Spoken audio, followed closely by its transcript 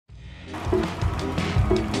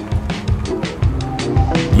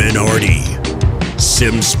Minardi,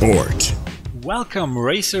 Simsport. Welcome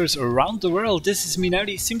racers around the world, this is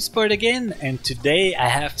Minardi Simsport again, and today I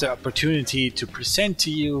have the opportunity to present to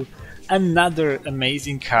you another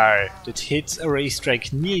amazing car that hits a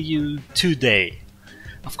racetrack near you today.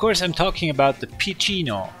 Of course I'm talking about the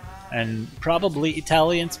Piccino, an probably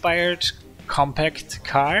Italian-inspired compact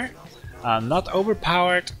car, not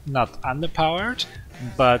overpowered, not underpowered,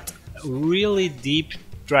 but really deep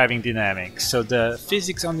driving dynamics. So the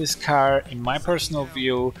physics on this car, in my personal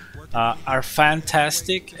view, are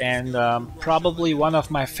fantastic and probably one of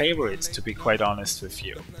my favorites, to be quite honest with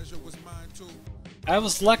you. I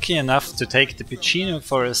was lucky enough to take the Piccino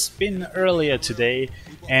for a spin earlier today,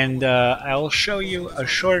 and I'll show you a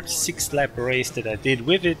short 6-lap race that I did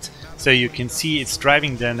with it, so you can see its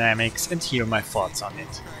driving dynamics and hear my thoughts on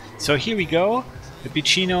it. So here we go. The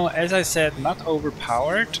Piccino, as I said, not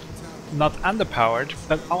overpowered, not underpowered,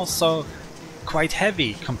 but also quite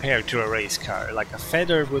heavy compared to a race car. Like a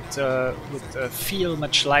feather would feel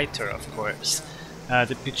much lighter, of course.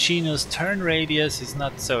 The Piccino's turn radius is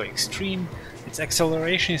not so extreme, its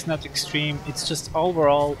acceleration is not extreme, it's just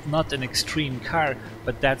overall not an extreme car,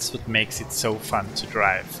 but that's what makes it so fun to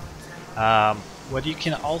drive. What you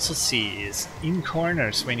can also see is in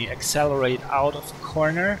corners, when you accelerate out of the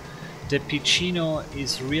corner, the Piccino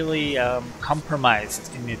is really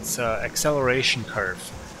compromised in its acceleration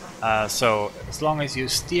curve. So as long as you're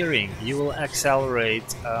steering, you will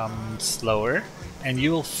accelerate slower and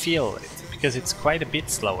you will feel it, because it's quite a bit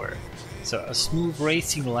slower. So a smooth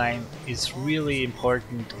racing line is really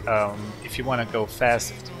important if you want to go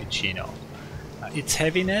fast with the Piccino. Its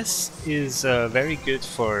heaviness is very good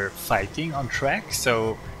for fighting on track,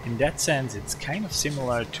 so in that sense it's kind of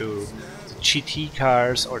similar to the GT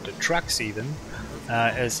cars or the trucks even,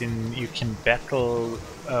 as in you can battle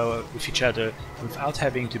with each other without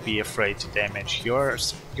having to be afraid to damage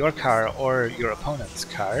your car or your opponent's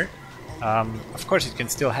car. Of course it can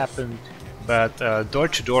still happen, but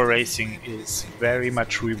door-to-door racing is very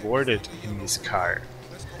much rewarded in this car.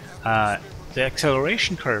 The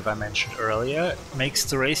acceleration curve I mentioned earlier makes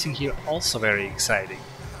the racing here also very exciting,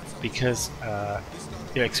 because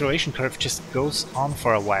the acceleration curve just goes on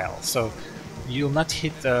for a while, so you'll not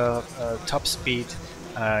hit the top speed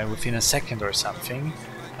within a second or something.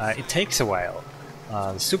 It takes a while.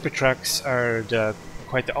 The super trucks are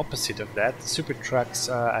quite the opposite of that. The super trucks,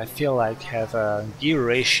 I feel like, have a gear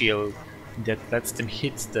ratio that lets them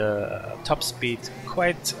hit the top speed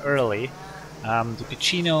quite early. The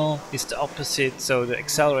Piccino is the opposite, so the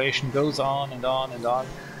acceleration goes on and on and on,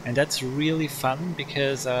 and that's really fun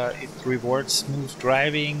because it rewards smooth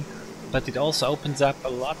driving, but it also opens up a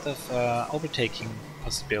lot of overtaking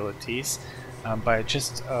possibilities by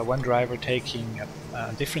just one driver taking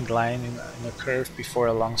a different line in a curve before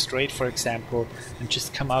a long straight, for example, and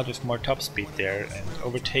just come out with more top speed there and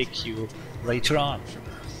overtake you later on.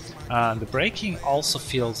 The braking also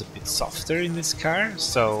feels a bit softer in this car,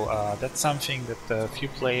 so that's something that a few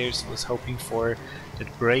players was hoping for,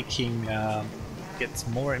 that braking gets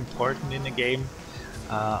more important in the game.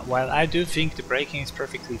 While I do think the braking is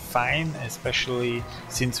perfectly fine, especially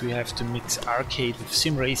since we have to mix arcade with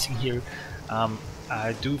sim racing here,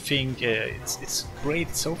 I do think it's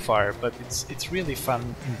great so far, but it's really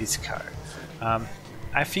fun in this car.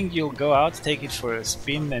 I think you'll go out, take it for a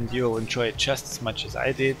spin, and you'll enjoy it just as much as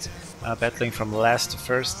I did, battling from last to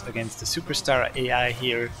first against the superstar AI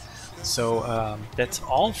here. So that's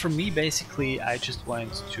all from me basically. I just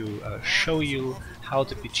wanted to show you how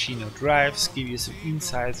the Piccino drives, give you some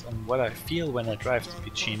insights on what I feel when I drive the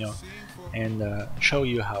Piccino, and show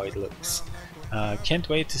you how it looks. Can't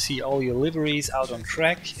wait to see all your liveries out on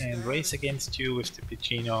track and race against you with the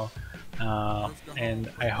Piccino.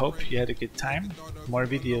 And I hope you had a good time. More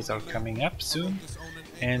videos are coming up soon,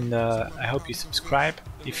 and I hope you subscribe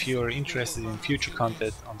if you're interested in future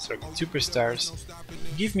content on Circuit Superstars.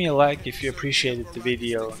 Give me a like if you appreciated the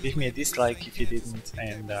video, give me a dislike if you didn't,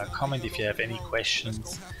 and comment if you have any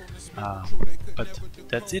questions. But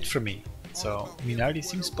that's it for me. So, Minardi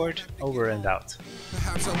Simsport, over and out.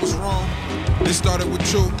 Perhaps I was wrong. It started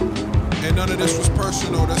with you, and none of this was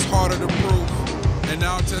personal. That's harder to prove. And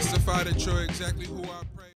now I'll testify that you're exactly who